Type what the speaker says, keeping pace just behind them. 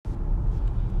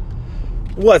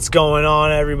What's going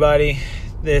on, everybody?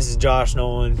 This is Josh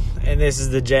Nolan, and this is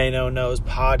the J No Knows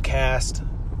podcast.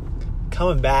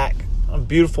 Coming back on a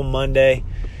beautiful Monday.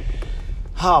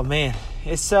 Oh man,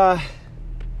 it's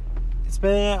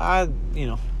been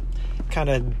kind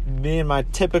of being my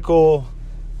typical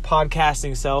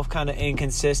podcasting self, kind of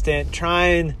inconsistent,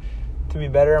 trying to be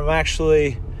better. I'm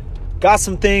actually got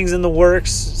some things in the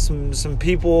works, some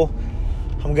people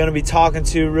I'm going to be talking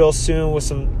to real soon with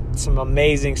some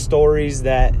amazing stories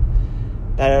that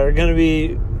are going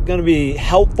to be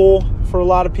helpful for a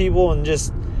lot of people, and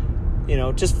just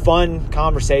fun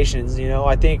conversations.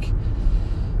 I think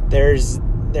there's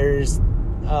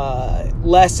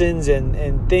lessons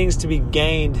and things to be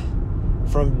gained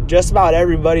from just about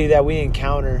everybody that we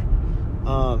encounter,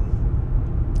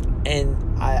 and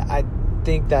I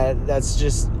think that's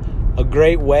just a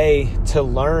great way to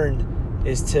learn,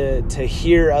 is to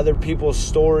hear other people's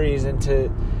stories and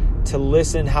to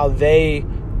listen how they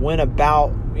went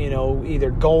about,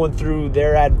 either going through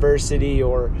their adversity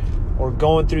or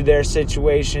going through their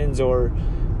situations, or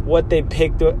what they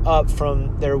picked up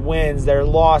from their wins, their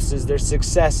losses, their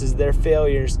successes, their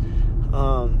failures.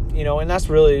 And that's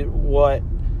really what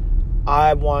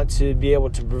I want to be able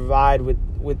to provide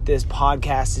with this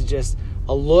podcast, is just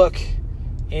a look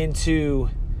into,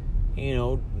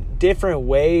 different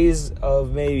ways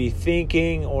of maybe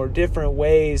thinking, or different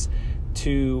ways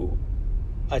to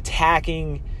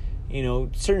attacking,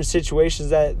 certain situations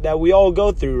that we all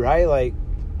go through, right? Like,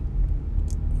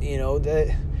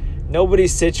 that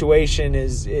nobody's situation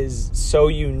is so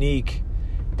unique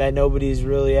that nobody's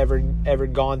really ever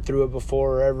gone through it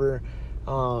before, or ever,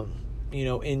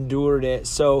 endured it.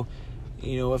 So,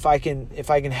 if I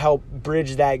can help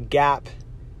bridge that gap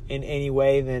in any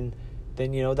way, then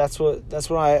that's what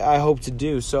I hope to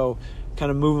do. So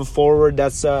kind of moving forward,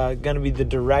 that's going to be the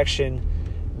direction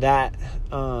that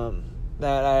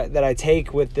I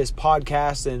take with this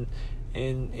podcast,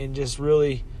 and just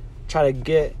really try to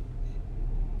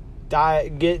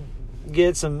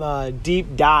get some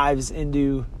deep dives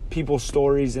into people's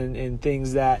stories and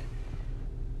things that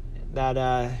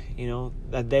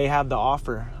they have to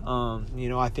offer.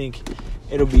 I think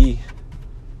it'll be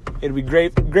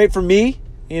great for me.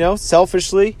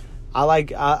 Selfishly, I like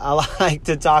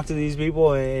to talk to these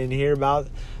people and hear about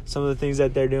some of the things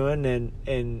that they're doing,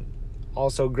 and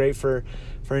also great for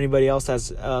anybody else that's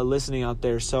listening out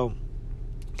there. So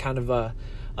kind of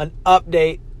an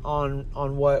update on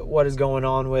what is going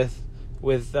on with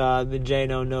the J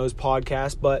No Knows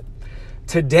podcast. But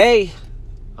today,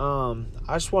 I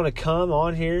just want to come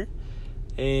on here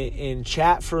and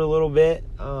chat for a little bit.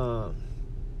 I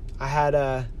had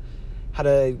a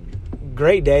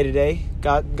great day today.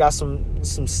 Got some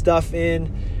stuff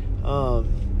in.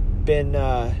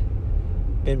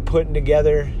 Been putting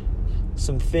together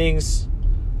some things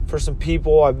for some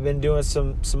people. I've been doing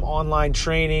some online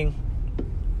training,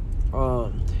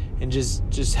 and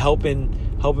just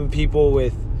helping people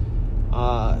with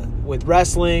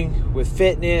wrestling, with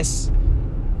fitness.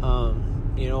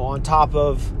 On top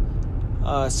of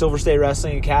Silver State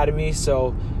Wrestling Academy.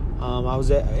 So I was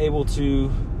able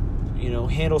to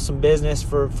handle some business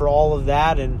for all of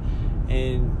that, and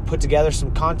put together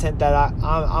some content that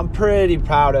I'm pretty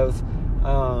proud of.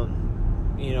 I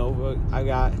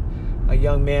got a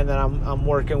young man that I'm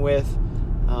working with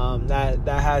that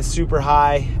has super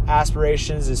high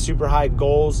aspirations and super high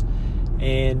goals,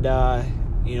 and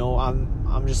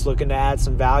I'm just looking to add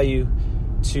some value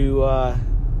to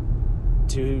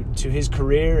his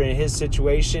career and his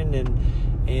situation, and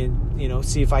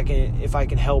see if I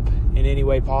can help in any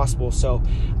way possible. So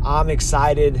I'm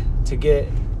excited to get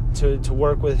to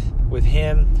work with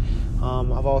him.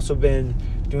 I've also been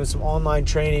doing some online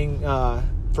training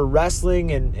for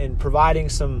wrestling, and providing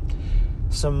some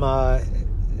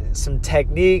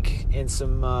technique and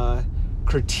some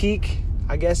critique,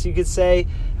 I guess you could say.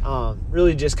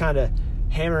 Really just kind of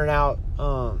hammering out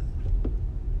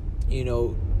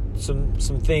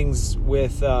some things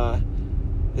with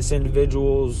this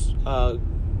individual's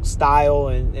style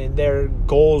and their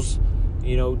goals,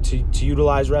 to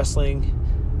utilize wrestling.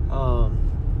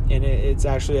 And it's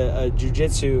actually a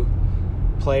jiu-jitsu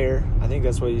player. I think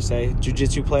that's what you say,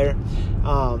 jiu-jitsu player,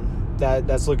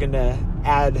 that's looking to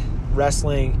add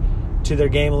wrestling to their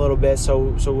game a little bit.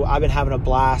 So I've been having a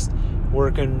blast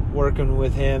working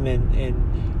with him,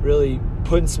 and really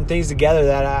putting some things together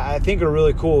that I think are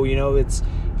really cool. It's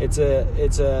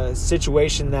a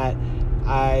situation that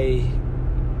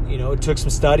it took some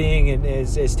studying, and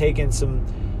is taken some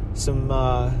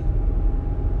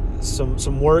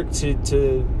work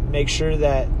to make sure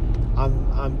that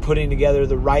I'm putting together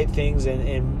the right things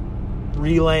and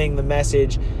relaying the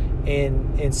message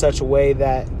in such a way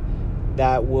that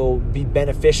will be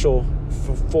beneficial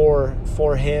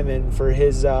for him and for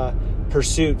his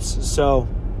pursuits. So,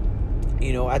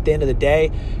 at the end of the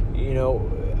day,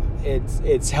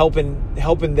 it's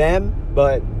helping them,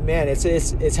 but man,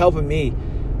 it's helping me,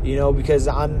 because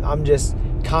I'm just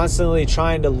constantly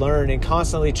trying to learn and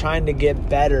constantly trying to get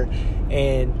better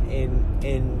and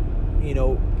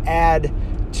add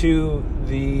to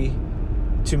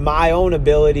my own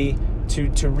ability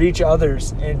to reach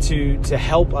others and to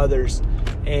help others.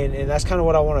 And that's kind of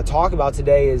what I want to talk about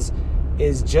today is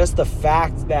just the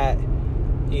fact that,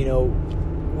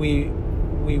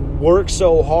 we work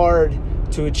so hard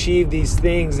to achieve these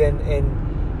things, and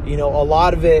a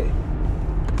lot of it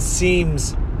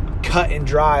seems cut and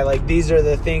dry. Like, these are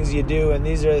the things you do and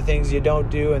these are the things you don't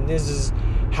do, and this is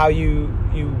how you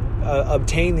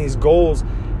obtain these goals.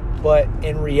 But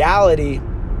in reality,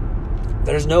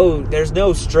 there's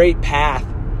no straight path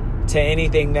to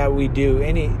anything that we do,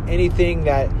 anything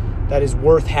that is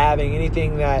worth having,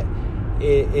 anything that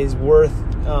is worth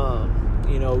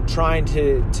trying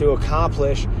to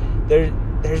accomplish.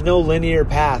 There's no linear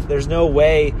path. There's no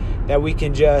way that we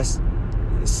can just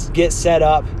get set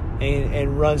up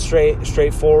and run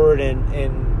straight forward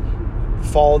and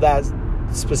follow that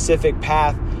specific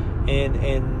path and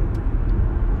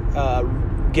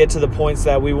get to the points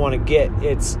that we want to get.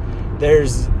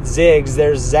 There's zigs,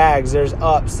 there's zags, there's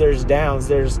ups, there's downs,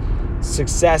 there's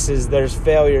successes, there's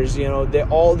failures.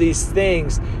 All these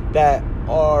things that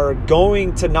are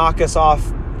going to knock us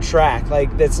off track. Like,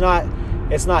 it's not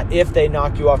if they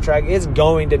knock you off track, it's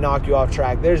going to knock you off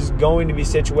track. There's going to be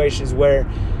situations where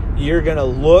you're going to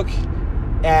look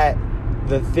at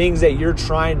the things that you're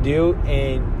trying to do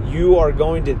and you are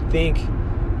going to think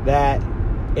that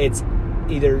it's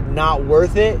either not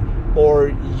worth it or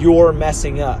you're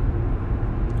messing up.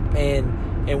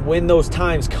 And when those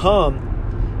times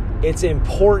come, it's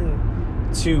important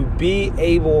to be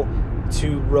able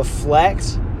to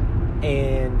reflect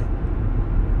and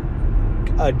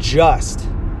adjust.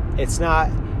 It's not,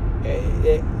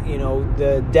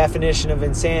 the definition of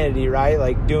insanity, right?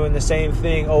 Like doing the same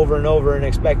thing over and over and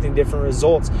expecting different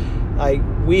results. Like,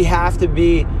 we have to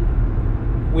be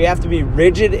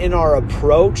rigid in our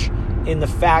approach, in the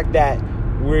fact that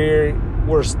we're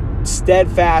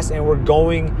steadfast and we're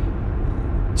going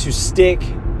to stick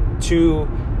to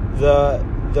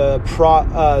the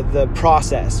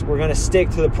process. We're going to stick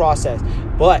to the process,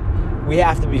 but we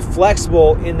have to be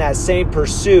flexible in that same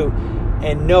pursuit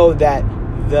and know that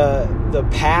the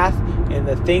path and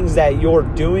the things that you're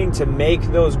doing to make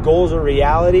those goals a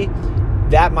reality,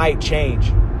 that might change.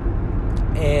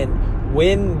 And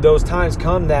when those times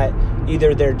come that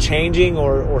either they're changing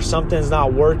or something's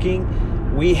not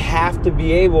working, we have to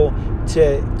be able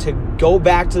to go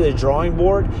back to the drawing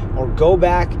board or go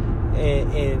back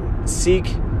and seek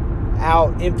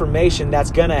out information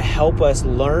that's going to help us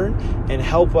learn and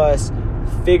help us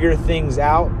figure things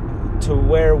out to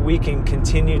where we can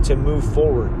continue to move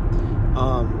forward.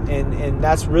 And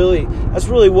that's really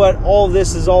what all of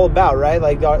this is all about, right?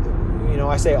 Like,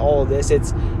 I say all of this,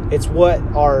 it's what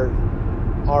our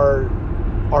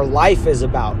life is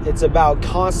about. It's about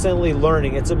constantly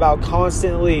learning. It's about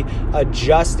constantly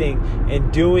adjusting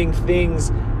and doing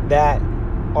things that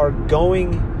are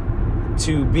going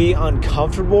to be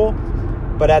uncomfortable,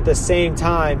 but at the same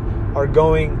time are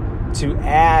going to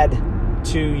add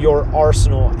to your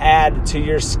arsenal, add to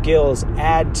your skills,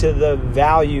 add to the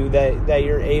value that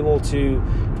you're able to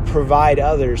provide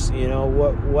others.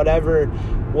 Whatever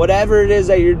it is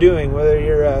that you're doing, whether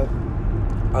you're a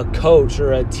coach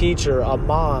or a teacher, a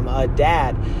mom, a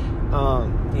dad,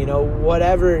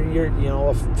 whatever you're,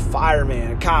 a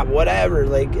fireman, a cop, whatever,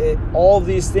 all of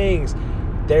these things,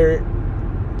 there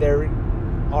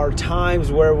are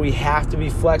times where we have to be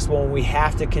flexible and we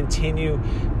have to continue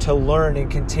to learn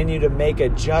and continue to make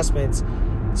adjustments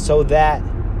so that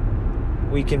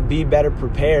we can be better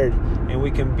prepared and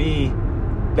we can be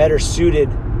better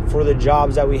suited for the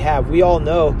jobs that we have. We all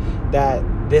know that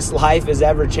this life is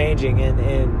ever changing, and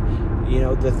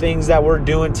the things that we're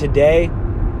doing today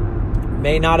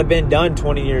may not have been done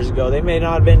 20 years ago. They may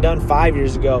not have been done 5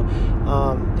 years ago.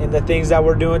 And the things that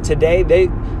we're doing today, they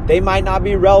might not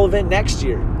be relevant next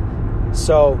year.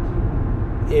 So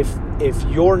if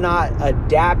you're not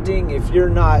adapting, if you're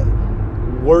not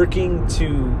working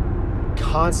to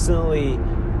constantly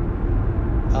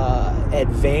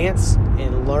advance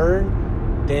and learn,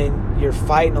 then you're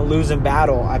fighting a losing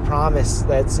battle. I promise.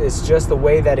 It's just the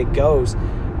way that it goes.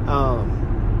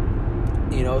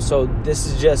 So this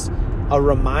is just a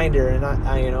reminder, and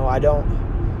I don't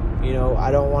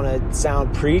want to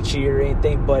sound preachy or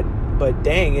anything, but but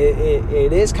dang,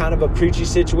 it is kind of a preachy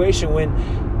situation when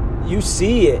you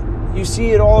see it. You see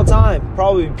it all the time.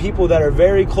 Probably people that are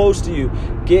very close to you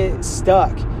get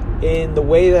stuck in the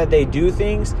way that they do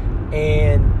things,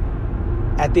 and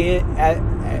at the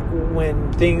end,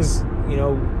 when things,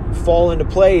 fall into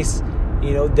place,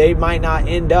 they might not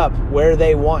end up where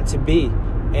they want to be,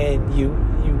 and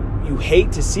you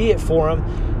hate to see it for them,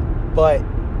 but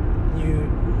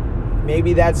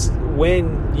maybe that's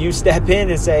when you step in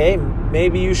and say, hey,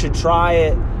 maybe you should try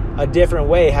it a different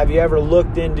way. Have you ever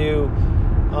looked into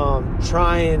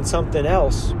trying something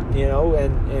else?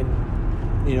 And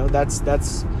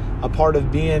that's a part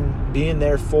of being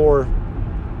there for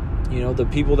the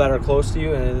people that are close to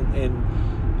you, and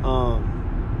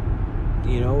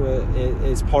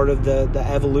it's part of the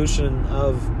evolution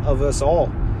of us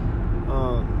all.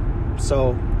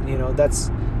 So that's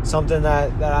something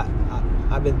that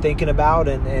I've been thinking about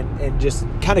and just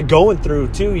kind of going through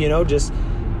too, in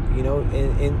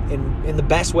the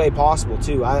best way possible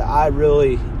too. I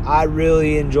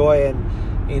really enjoy,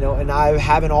 and I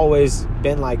haven't always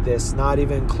been like this, not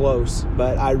even close,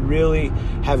 but I really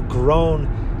have grown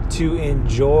to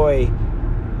enjoy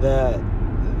the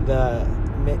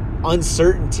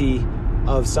uncertainty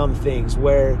of some things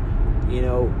where,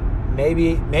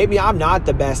 maybe I'm not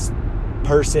the best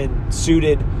person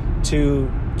suited to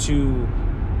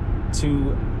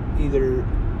either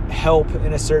help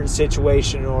in a certain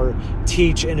situation or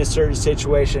teach in a certain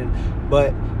situation,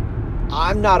 but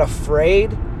I'm not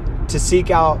afraid to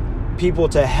seek out people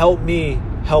to help me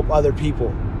help other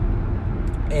people.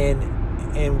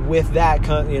 And with that,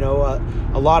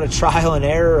 a lot of trial and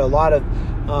error, a lot of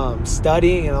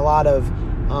studying, and a lot of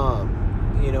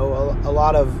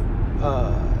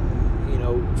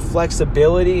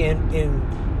flexibility, and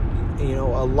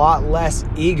a lot less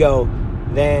ego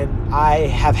than I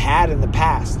have had in the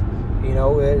past.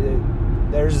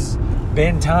 There's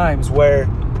been times where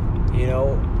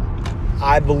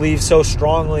I believe so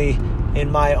strongly in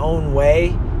my own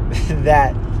way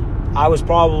that I was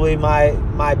probably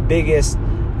my biggest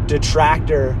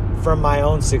detractor from my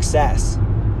own success,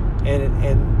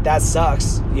 and that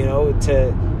sucks,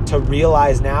 to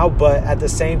realize now. But at the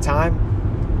same time,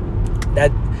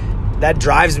 that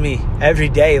drives me every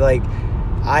day. Like,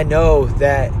 I know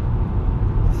that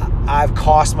I've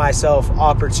cost myself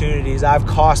opportunities. I've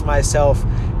cost myself,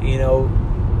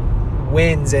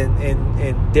 wins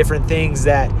and different things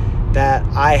that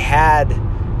I had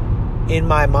in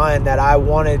my mind that I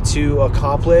wanted to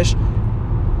accomplish,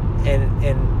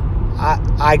 and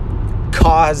I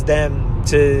caused them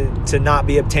to not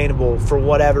be obtainable for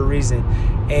whatever reason.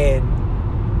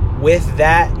 And with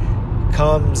that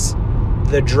comes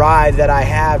the drive that I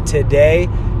have today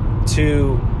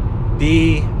to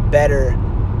be better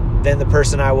than the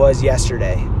person I was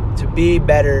yesterday, to be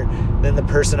better than the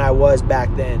person I was back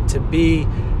then, to be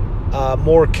a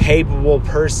more capable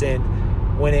person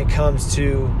when it comes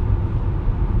to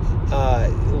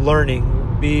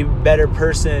learning, be a better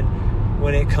person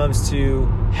when it comes to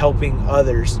helping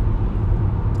others.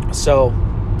 So,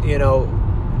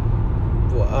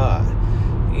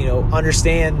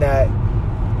 understand that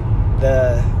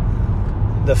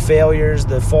the failures,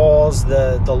 the falls,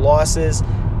 the losses,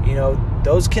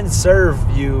 those can serve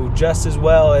you just as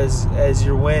well as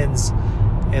your wins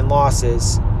and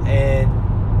losses. And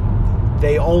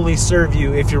they only serve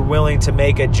you if you're willing to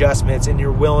make adjustments, and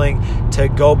you're willing to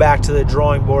go back to the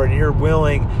drawing board, and you're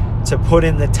willing to put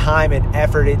in the time and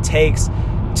effort it takes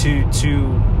to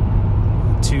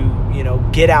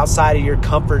get outside of your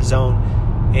comfort zone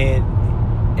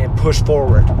and push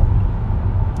forward.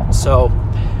 So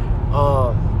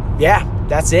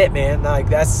that's it, man. Like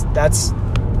that's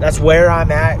where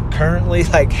I'm at currently,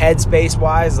 like headspace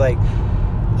wise, like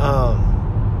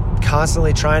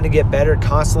constantly trying to get better,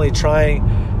 constantly trying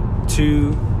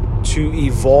to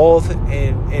evolve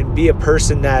and be a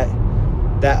person that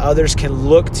others can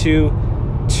look to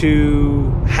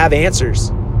have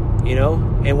answers,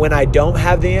 and when I don't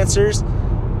have the answers,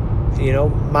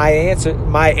 my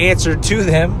answer to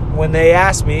them when they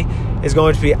ask me is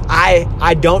going to be,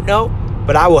 I don't know,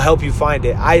 but I will help you find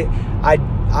it. I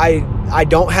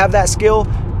don't have that skill,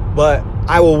 but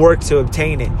I will work to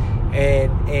obtain it.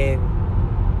 And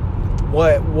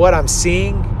what I'm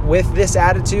seeing with this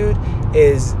attitude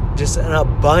is just an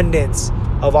abundance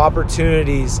of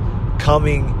opportunities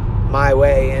coming my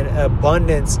way, and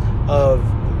abundance of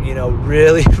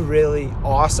really, really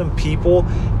awesome people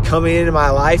coming into my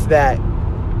life that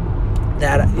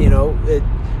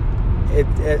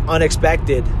it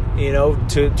unexpected,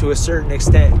 to a certain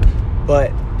extent,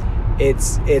 but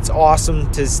it's awesome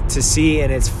to see,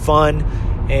 and it's fun,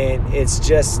 and it's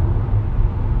just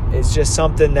it's just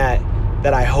something that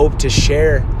I hope to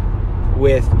share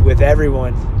with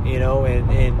everyone,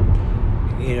 and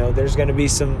there's going to be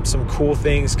some cool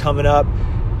things coming up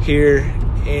here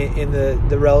in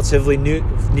the relatively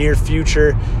near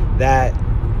future that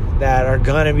are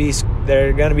going to be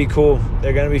cool.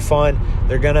 They're going to be fun.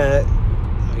 They're going to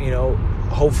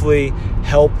hopefully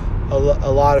help a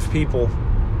lot of people.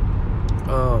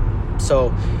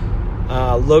 So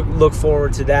look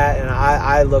forward to that, and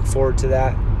I look forward to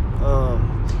that.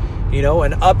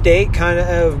 An update, kind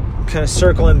of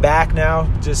circling back now,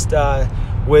 just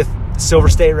with Silver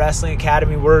State Wrestling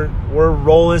Academy. We're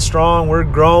rolling strong. We're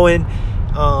growing.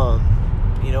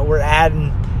 We're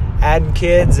adding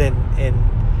kids, and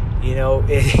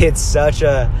it's such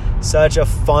a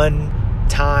fun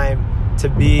time to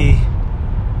be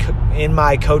in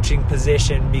my coaching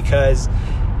position, because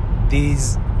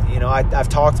these, I've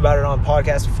talked about it on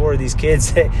podcasts before. These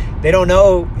kids, they don't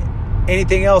know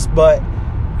anything else but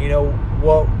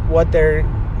what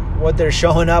they're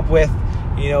showing up with,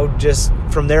 just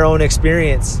from their own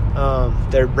experience.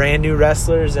 They're brand new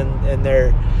wrestlers, and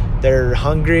they're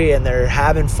hungry, and they're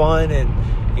having fun, and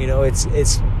it's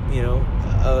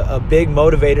a big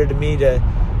motivator to me to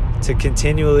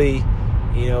continually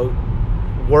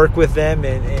work with them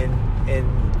and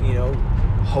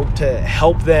hope to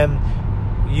help them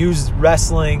use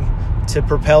wrestling to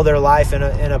propel their life in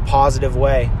a positive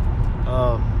way.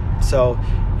 So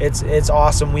it's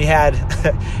awesome. We had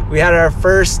our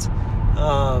first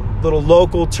little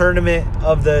local tournament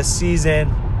of the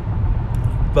season,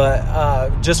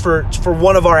 but just for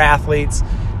one of our athletes.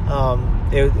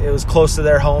 It was close to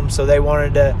their home, so they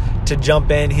wanted to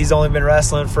jump in. He's only been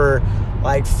wrestling for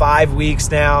like 5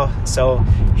 weeks now, so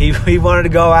he wanted to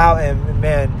go out, and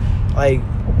man, like,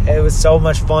 it was so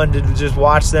much fun to just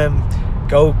watch them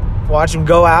go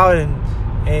out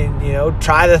and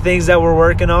try the things that we're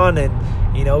working on, and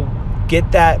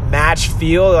get that match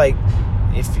feel. Like,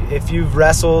 if you've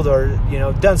wrestled or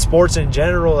done sports in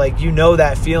general, like,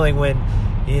 that feeling when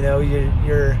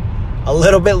you're a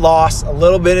little bit lost, a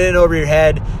little bit in over your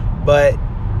head, but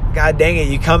God dang it,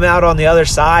 you come out on the other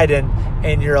side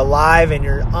and you're alive, and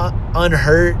you're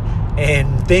unhurt,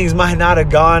 and things might not have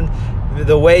gone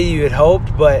the way you had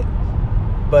hoped, but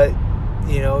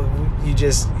you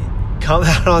just come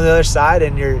out on the other side,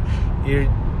 and you're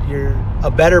a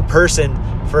better person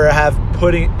for have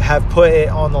put it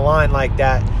on the line like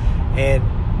that. And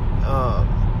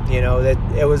that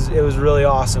it was really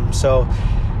awesome. So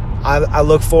I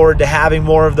look forward to having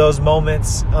more of those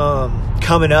moments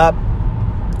coming up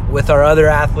with our other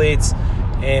athletes,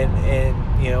 and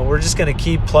we're just going to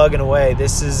keep plugging away.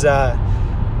 This is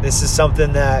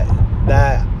something that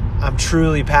I'm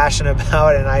truly passionate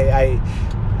about, and I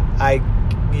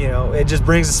it just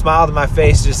brings a smile to my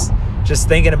face just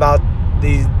thinking about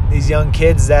these young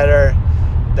kids that are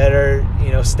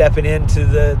stepping into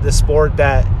the sport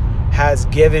that has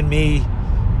given me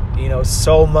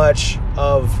so much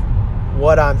of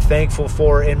what I'm thankful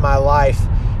for in my life,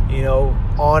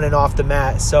 on and off the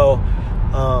mat. So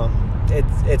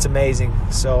it's amazing.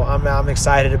 So I'm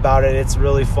excited about it. It's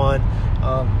really fun.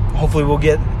 Hopefully we'll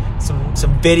get some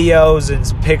videos and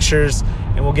some pictures,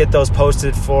 and we'll get those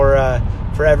posted for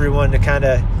everyone to kind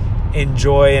of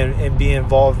enjoy and be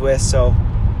involved with. So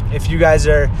if you guys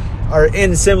are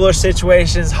in similar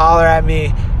situations, holler at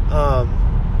me.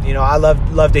 I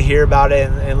love to hear about it,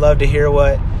 and love to hear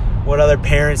what other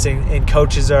parents and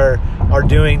coaches are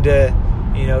doing to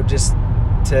just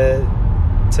to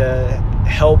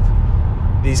help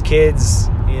these kids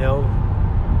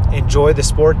enjoy the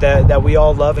sport that we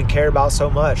all love and care about so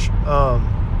much.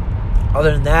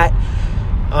 Other than that,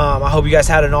 I hope you guys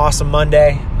had an awesome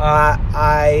Monday.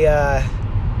 I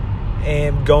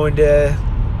am going to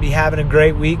be having a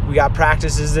great week. We got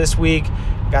practices this week.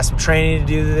 Got some training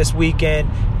to do this weekend.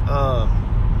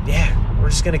 We're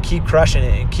just gonna keep crushing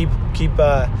it and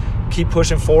keep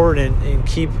pushing forward and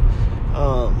keep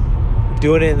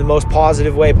doing it in the most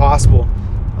positive way possible.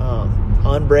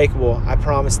 Unbreakable. I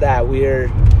promise that. We are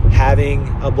having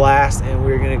a blast, and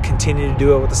we're going to continue to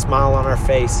do it with a smile on our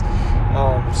face.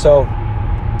 So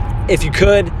if you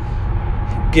could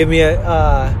give me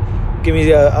a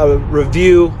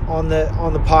review on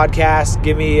the podcast,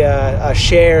 give me a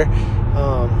share,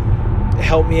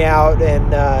 help me out,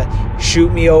 and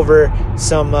shoot me over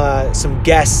some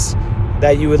guests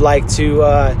that you would like to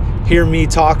hear me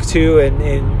talk to,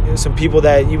 and some people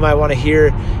that you might want to hear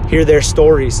their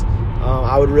stories.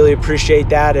 I would really appreciate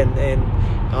that, and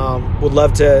would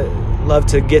love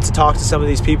to get to talk to some of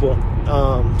these people.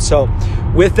 So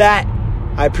with that,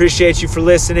 I appreciate you for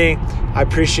listening. I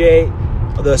appreciate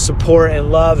the support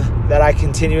and love that I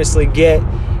continuously get,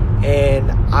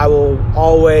 and I will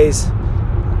always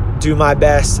do my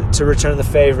best to return the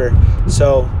favor.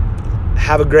 So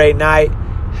have a great night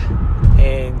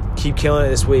and keep killing it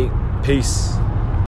this week. Peace.